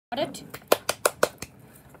It.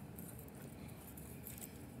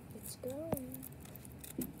 Let's go.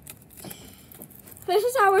 This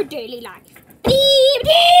is our daily life.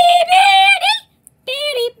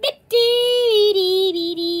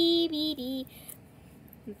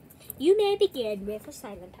 You may begin with a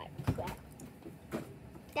silent type.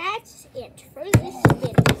 That's it for this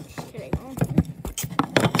video.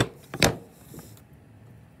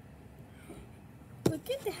 Look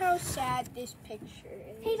at how sad this picture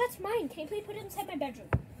is. Hey, that's mine. Can you please put it inside my bedroom?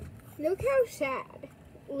 Look how sad.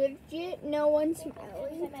 Legit, no one's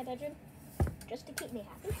smiling. Inside my bedroom, just to keep me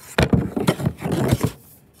happy.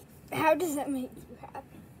 How does that make you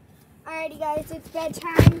happy? Alrighty, guys, it's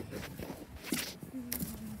bedtime.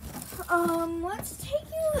 Let's take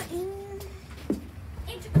you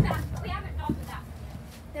Into the bathroom. We haven't done the bathroom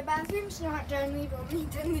yet. The bathroom's not done. We've only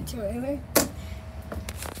done the toilet.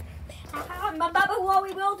 But well,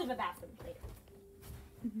 we will do the bathroom later.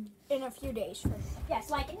 In a few days. Yes,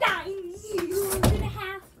 like 9.5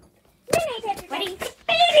 minutes. Ready?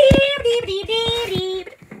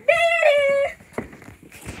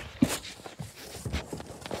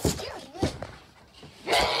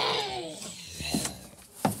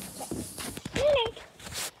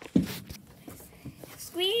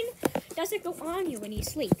 Screen doesn't go on you when you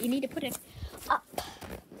sleep. You need to put it up.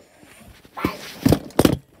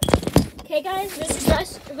 Okay, guys, this is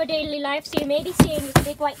just the daily life. So you may be seeing this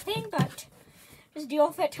big white thing, but just deal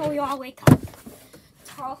with it till you all wake up.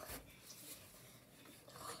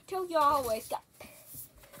 Till you all wake up.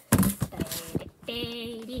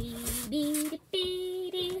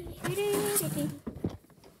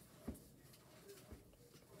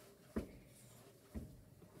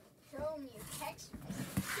 Show me your text.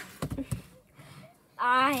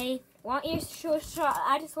 I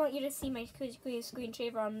just want you to see my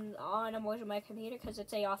screensaver on my computer because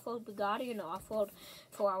it's a off-road Bugatti and an off-road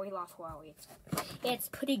Ferrari. It's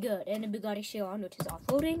pretty good, and a Bugatti Chiron, which is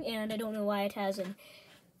off-roading, and I don't know why it has an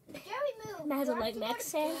like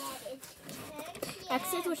accent,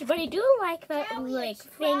 which but I do like that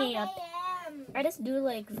thingy up. I just do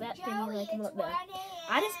like that thingy like that.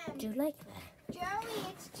 I just do like that. Joey,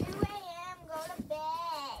 it's 2 a.m. Go to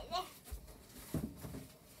bed.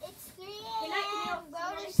 It's 3 a.m. Go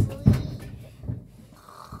to sleep.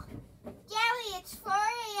 Joey, it's 4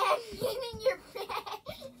 a.m. Get in your bed.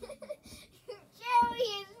 Joey,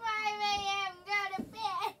 it's 5 a.m. Go to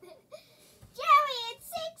bed. Joey, it's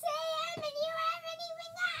 6 a.m. and you haven't even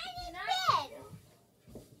gotten in bed.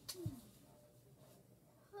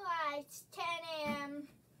 Oh, it's 10 a.m.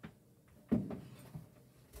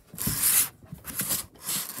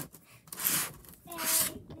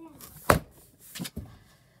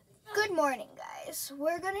 Good morning, guys.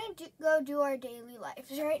 We're gonna go do our daily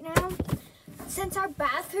lives right now. Since our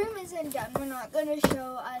bathroom isn't done, we're not gonna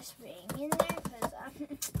show us being in there because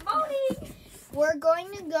we're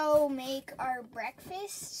going to go make our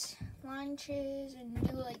breakfasts, lunches,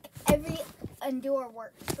 and do our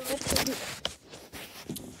work. So let's go do it.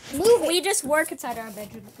 Move it. We just work inside our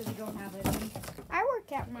bedroom because we don't have it. I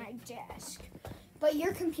work at my desk, but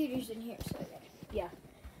your computer's in here, so Yeah.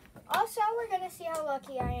 Also, we're going to see how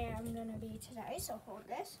lucky I am going to be today, so hold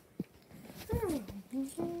this. Joey,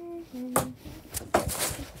 look!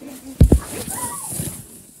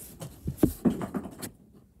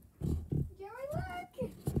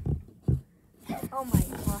 Oh my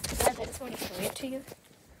gosh, guys, I just want to show it to you.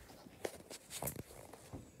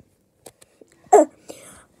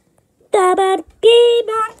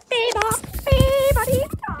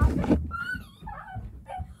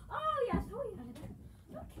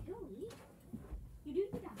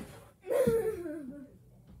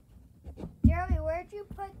 Joey, where'd you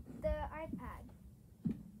put the iPad?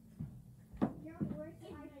 Joey, where's the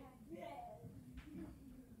iPad? Yes.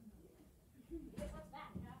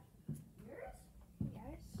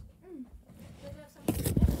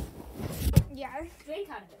 Yeah. Drink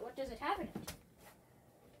out of it. What does it have in it?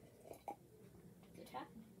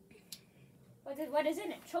 What is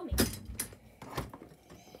in it? Show me.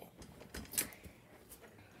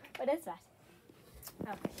 What is that?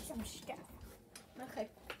 Okay, some stuff. Okay.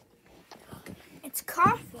 It's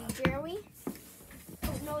coffee, Joey.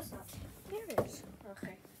 Oh, no, it's not. Here it is.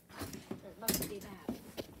 Okay. It must be that.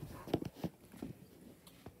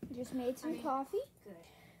 Just made some coffee. Good.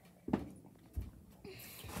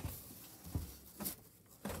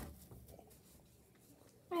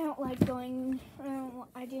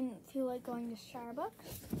 I didn't feel like going to Starbucks.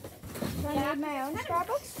 So I made my own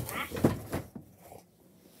Starbucks.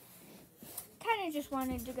 Kind of just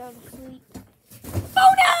wanted to go to sleep.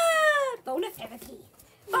 Bona therapy.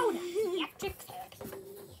 Bona electric therapy.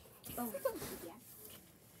 Bona.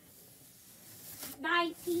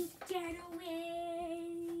 19th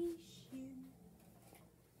generation.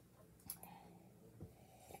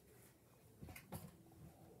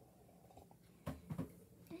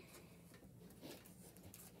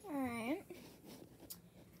 Alright.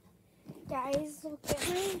 Guys, look at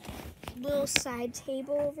my little side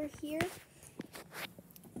table over here.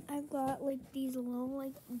 I've got like these little,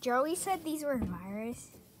 like, Joey said these were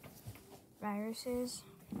viruses.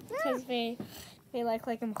 Because they like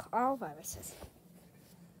all viruses.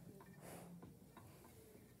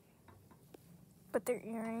 But they're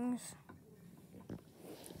earrings.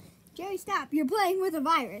 Joey, stop. You're playing with a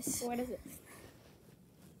virus. What is it?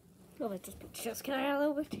 Oh, let's just can I have a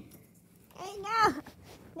little bit? Hey, no.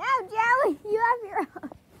 No, Joey. You have your own.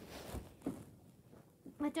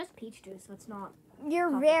 It's just peach juice, so it's not. You're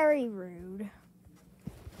coffee. very rude.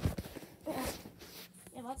 Yeah,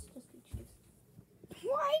 that's just peach juice.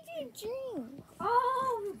 Why do you drink?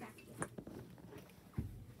 Oh, we're back again.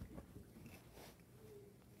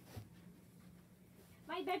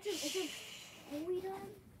 My bedroom isn't fully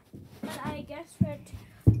done, but I guess that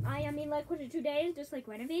I mean, like, within 2 days, just like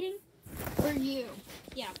renovating. For you.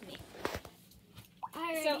 Yeah, for me.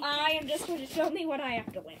 So I am just going to show me what I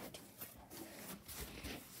have to lift.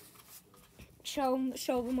 Show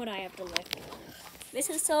them what I have to lift. This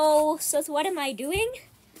is so what am I doing?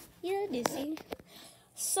 Yeah, dizzy.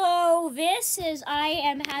 So this is I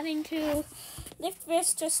am having to lift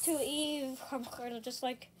this just to just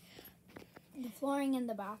like The flooring in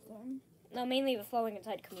the bathroom. no, mainly the flowing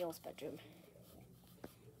inside Camille's bedroom.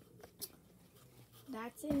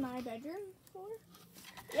 That's in my bedroom floor?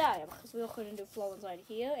 Yeah, because we couldn't do flow inside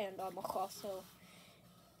here, and also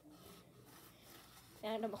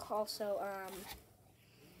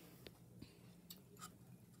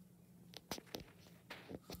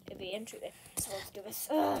it'd be interesting. So let's do this.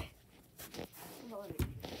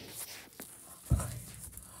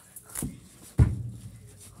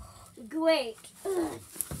 Great.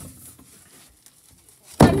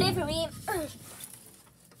 Delivery.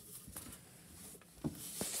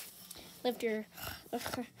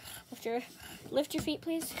 Lift your feet,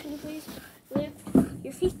 please. Can you please lift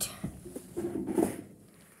your feet?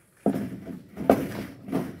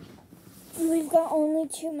 We've got only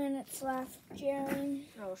 2 minutes left, Jerry.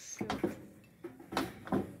 Oh shoot.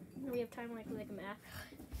 We have time like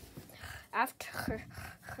after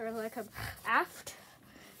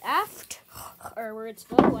or it's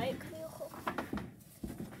slow like Camille.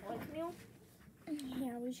 Like Camille?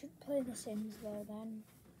 Yeah, we should play The Sims though then.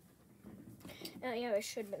 Yeah, we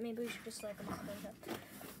should, but maybe we should just like clean up.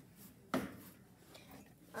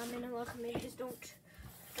 And look, maybe just don't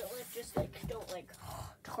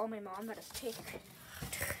tell my mom that it's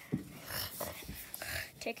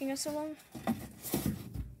taking us so long.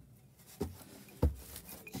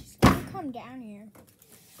 She's gonna come down here.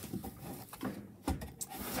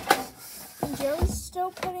 And Joe's still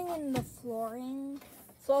putting in the flooring.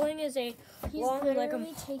 Flowing is a He's long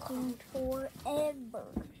literally taking forever.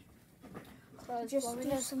 Just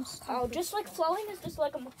do some stupid just like flowing is just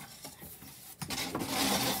like a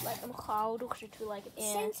cloud to like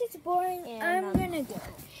Since it's boring, and, I'm gonna go.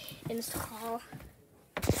 Install.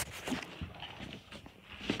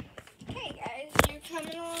 Hey guys, you're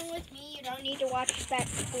coming along with me. You don't need to watch that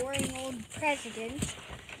boring old president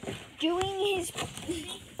doing his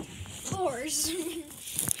floors.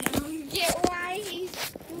 I don't get why he's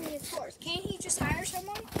doing his floors. Can't he just hire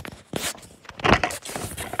someone?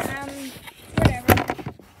 Whatever.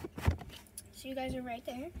 So you guys are right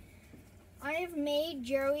there. I have made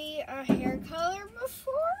Joey a hair color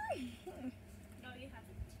before. No, you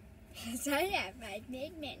haven't. Yes, I have. I've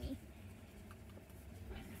made many.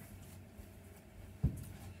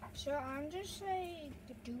 So I'm just like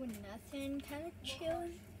doing nothing, kind of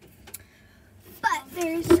chilling. But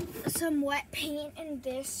there's some wet paint in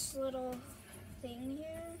this little thing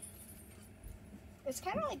here. It's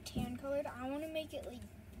kind of like tan colored. I want to make it like.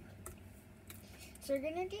 So we're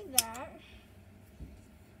gonna do that.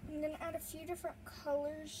 I'm gonna add a few different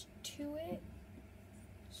colors to it,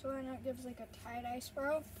 so then it gives like a tie-dye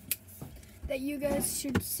spiral that you guys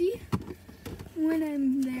should see when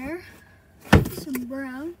I'm there. Some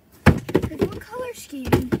brown. Like, what color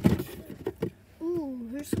scheme? Ooh,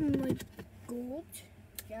 here's some like gold.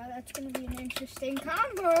 Yeah, that's gonna be an interesting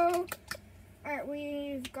combo. Alright,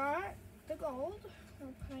 we've got the gold.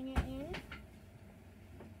 We're putting it in.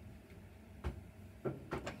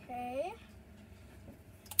 Okay.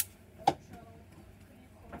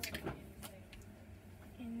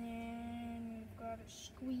 And then we've got to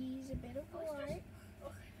squeeze a bit of white.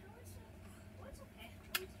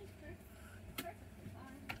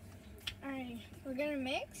 Alright, we're gonna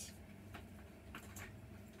mix.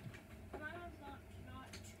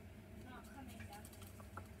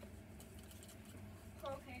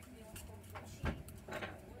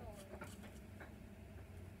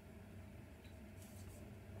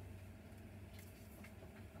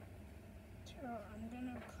 So I'm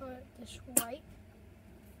gonna put this white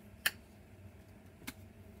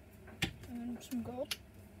and some gold.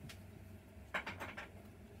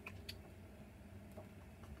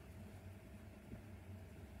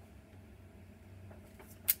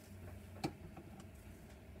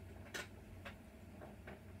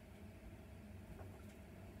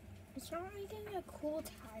 It's not making a cool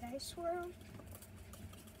tie-dye swirl.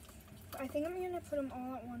 I think I'm going to put them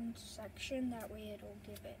all at one section, that way it'll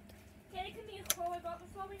give it. Daddy, come here, Chloe, got the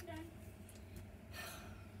flooring done.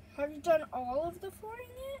 Have you done all of the flooring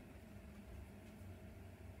yet?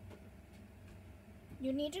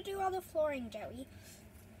 You need to do all the flooring, Joey.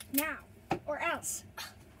 Now, or else.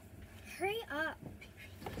 Hurry up.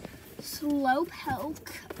 Slow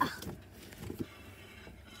poke.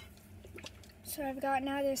 So I've got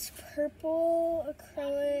now this purple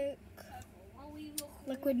acrylic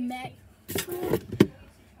liquid matte.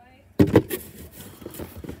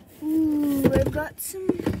 Ooh, I've got some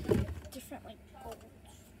different like golds.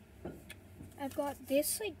 I've got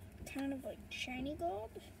this like kind of like shiny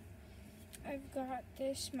gold. I've got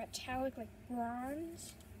this metallic like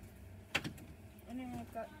bronze. And then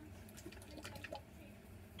I've got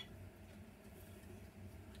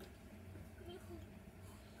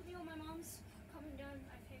my mom's coming down.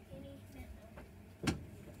 I can't any.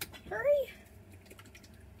 hurry.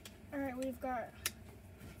 Alright, we've got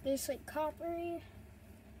this like coppery,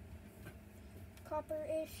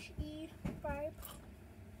 copper-ish-y vibe.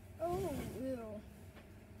 Oh, ew.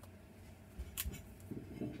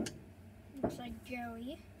 Looks like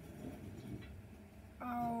Joey.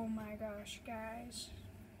 Oh my gosh, guys.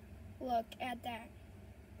 Look at that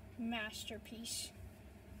masterpiece.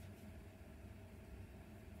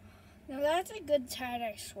 Now that's a good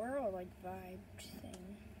tie-dye swirl like vibe thing.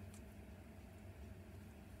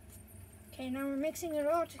 Okay, now we're mixing it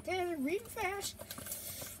all together really fast.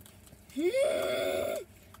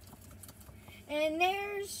 And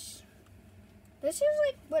this is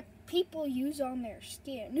like what people use on their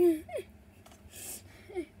skin.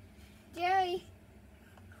 Yay.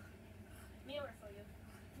 Mirror for you.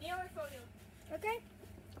 Mirror for you. Okay.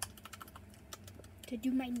 To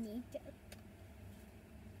do my makeup.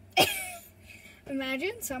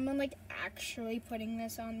 Imagine someone like actually putting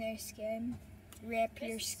this on their skin. Rip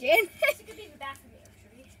your skin. This could be the bathroom,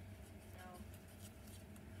 actually.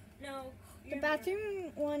 No. The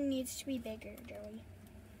bathroom one needs to be bigger, Joey.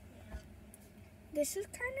 Yeah. This is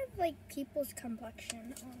kind of like people's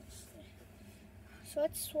complexion, honestly. So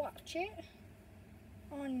let's swatch it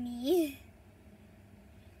on me.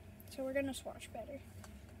 So we're gonna swatch better,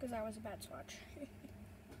 because that was a bad swatch.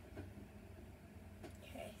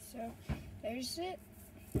 Okay, so there's it.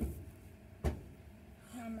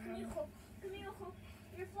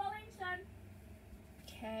 Your flowing's done.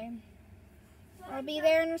 Okay. I'll be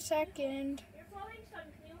there in a second. Your flowing's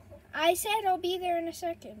done, Camille. I said I'll be there in a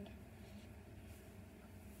second.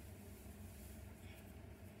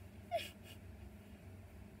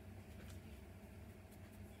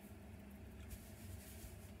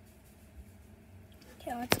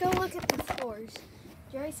 Okay, let's go look at the floors.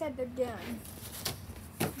 Joey said they're done,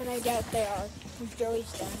 but I doubt they are, because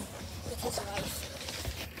Joey's done with his life.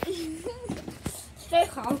 They're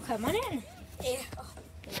all coming in. Yeah.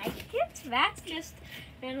 Like it. That's just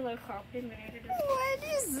vanilla carpet. What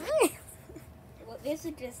is this? Well, this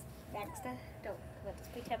is just extra. Don't let's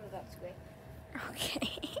pretend that's great.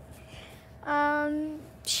 Okay.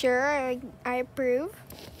 Sure, I approve.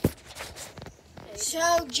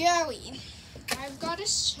 So, Joey, I've got a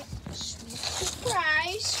sweet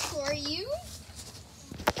surprise for you.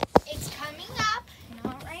 It's coming up,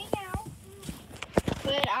 not right now,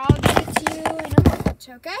 but I'll give it to you in a moment,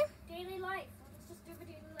 okay? Daily life. Let's just do the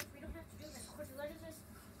daily life. We don't have to do this. Let us just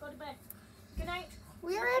go to bed. Good night.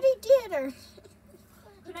 We already did her.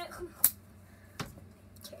 Good night.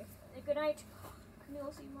 Okay. Good night.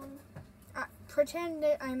 Camille, see you, Mom. Pretend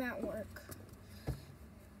that I'm at work.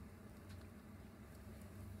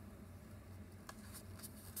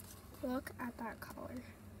 Look at that color.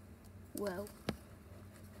 Whoa.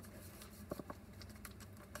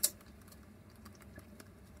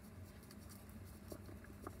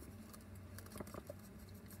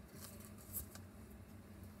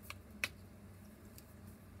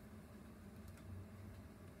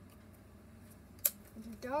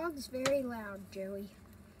 The dog's very loud, Joey.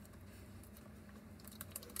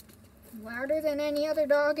 Louder than any other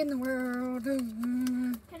dog in the world.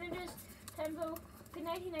 Can I just tempo? Good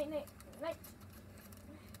night, night.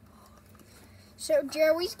 So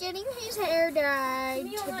Joey's getting his hair dyed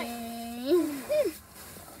Give me today.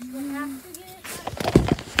 I'm not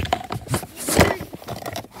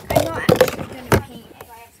actually gonna paint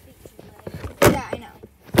it.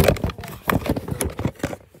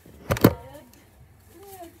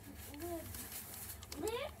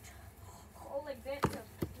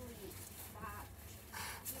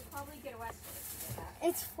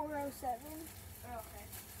 It's 4:07. Oh, okay. I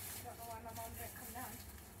don't know why my mom didn't come down.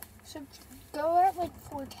 So go at like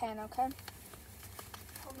 4:10, okay? I'm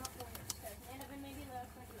not going upstairs. And then maybe like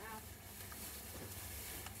an hour.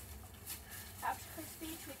 After her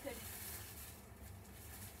speech, we could.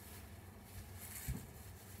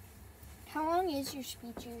 How long is your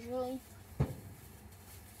speech usually?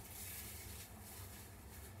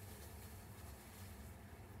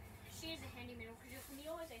 She is a handyman.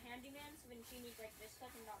 Camille is a handyman, so when she needs like this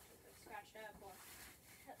stuff and not like scratched up or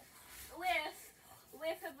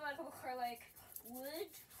with her like wood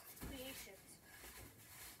creations.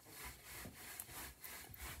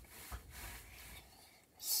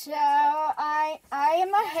 So I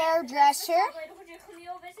am a hairdresser.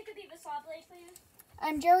 Camille, visit could be the saw blade, please.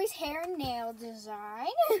 I'm Joey's hair and nail design.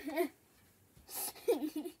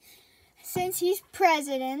 Since he's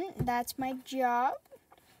president, that's my job.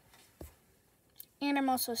 And I'm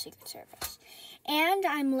also Secret Service. And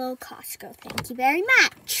I'm Lil Costco. Thank you very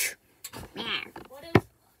much. What is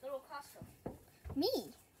Little Costco?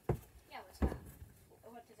 Me. Yeah, what's that?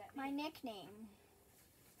 What does that mean? My nickname.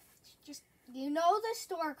 Just, you know the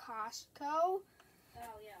store Costco? Oh,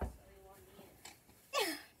 yeah, so you want me in.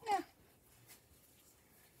 Yeah.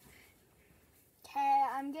 Okay,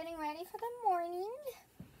 I'm getting ready for the morning.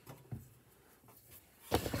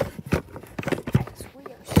 Guys, we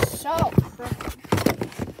are so crooked.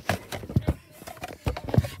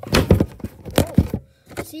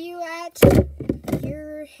 Oh, see you at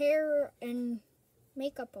your hair and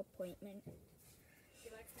makeup appointment.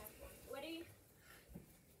 What do you?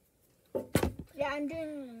 Yeah, I'm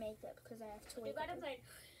doing makeup because I have to You wait. got to like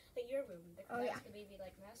your room. Oh, yeah. The baby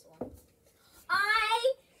like mess one.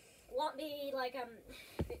 I want me like the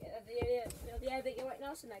right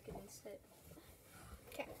now so I can sit.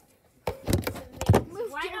 Okay.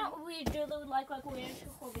 Why don't we do the like we're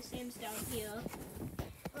hold the same down here?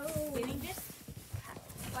 Oh. Doing this,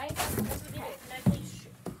 right? That's what we do. Can I please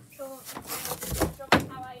show me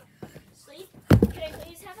how I sleep? Can I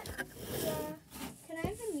please have it? Yeah. Can I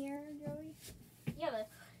have a mirror, Joey? Yeah,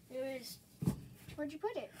 there is Where'd you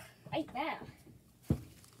put it? right there.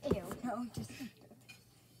 Ew, no, just...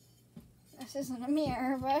 This isn't a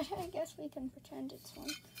mirror, but I guess we can pretend it's one.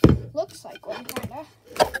 Looks like one, kinda.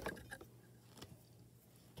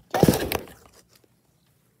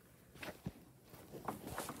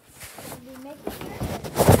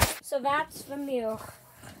 So that's the mirror.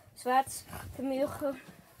 So that's the mirror.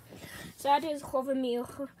 So that is the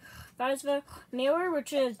mirror. That is the mirror,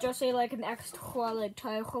 which is just like an extra like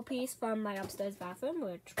tile piece from my upstairs bathroom,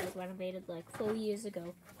 which was renovated like 4 years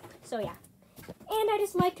ago. So yeah. And I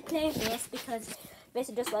just like to play with this because this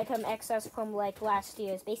is just like excess from like last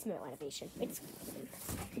year's basement renovation. It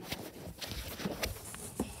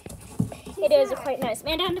is quite nice.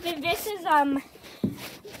 And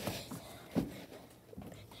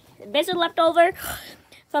this is leftover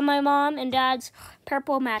from my mom and dad's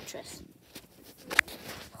purple mattress.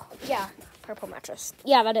 Yeah, purple mattress.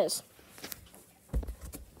 Yeah, that is.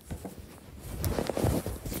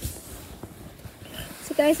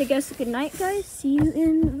 So guys, I guess good night, guys. See you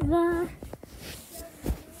in the...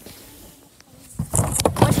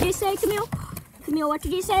 What did you say, Camille? Camille, what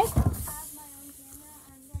did you say?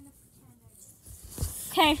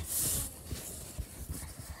 Okay.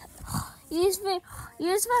 Use the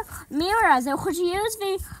mirror as it. Would you use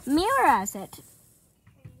the mirror as it?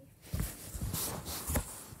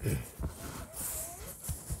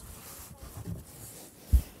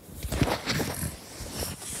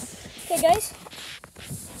 Okay, guys.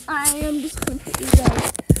 I am just going to put you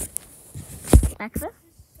guys back there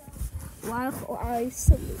while I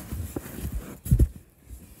sleep.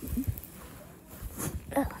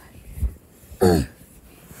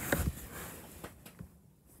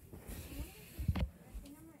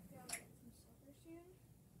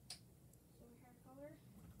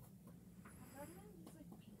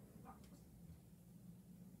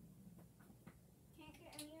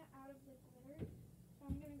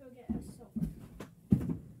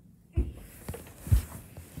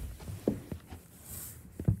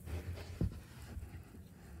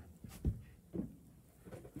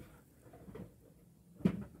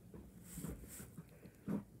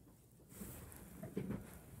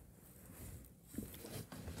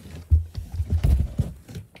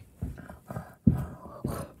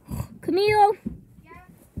 Camille,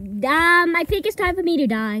 I think it's time for me to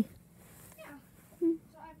die. Yeah. So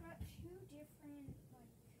I've got two different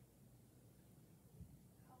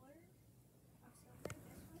colors of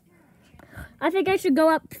silver. I think I should go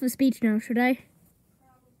up for speech now, should I?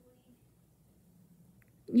 Probably.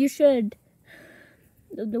 You should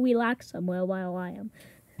relax somewhere while I am.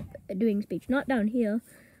 doing speech. Not down here.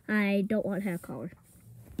 I don't want hair color.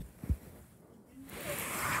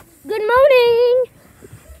 Good morning!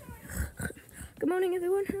 Good morning,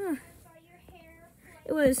 everyone. Huh?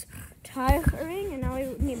 It was tiring, and now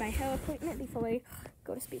I need my hair appointment before I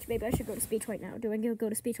go to speech. Maybe I should go to speech right now. Do I go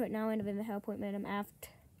to speech right now and then the hair appointment? I'm after.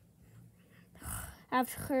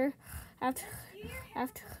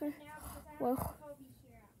 Well,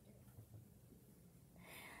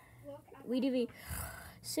 we do the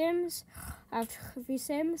Sims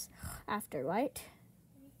after, right?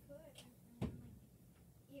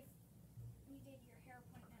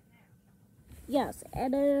 Yes,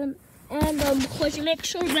 and could you make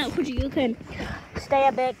sure that you can stay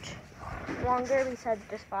a bit longer besides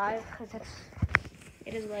just 5, because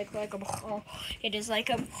it is like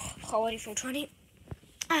quality for 20.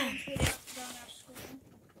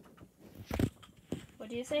 What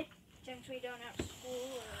do you say? Since we don't have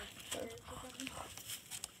school or something.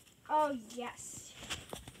 Oh yes,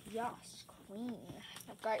 yes, queen.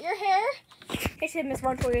 I've got your hair. I said Miss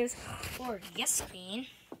Montoya's or yes, queen.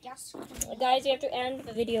 Yes, queen. Guys, you have to end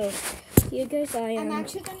the video. You guys, I'm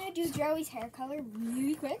actually gonna do Joey's hair color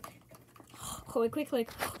really quick. Quick.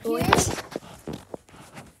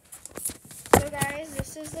 So guys,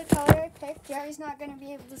 this is the color I picked. Joey's not gonna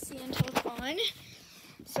be able to see until it's on.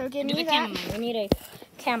 So give me that. Cameraman. We need a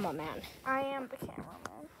cameraman. I am the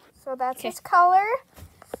cameraman. So that's his color.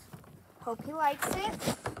 Hope he likes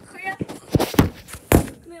it. Hurry up.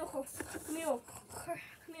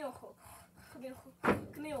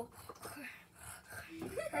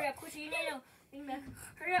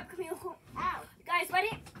 Ow. Guys,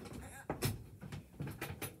 ready?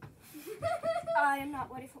 I am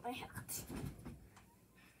not ready for my haircut.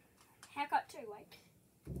 Haircut too, right?